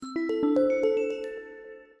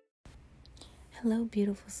Hello,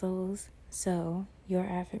 beautiful souls. So, your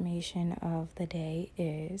affirmation of the day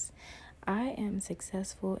is I am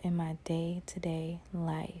successful in my day to day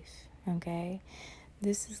life. Okay?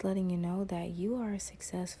 This is letting you know that you are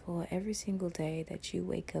successful every single day that you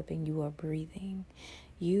wake up and you are breathing.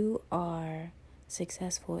 You are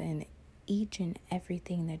successful in each and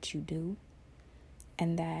everything that you do,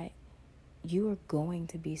 and that you are going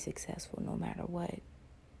to be successful no matter what.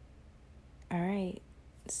 All right?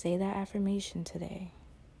 Say that affirmation today.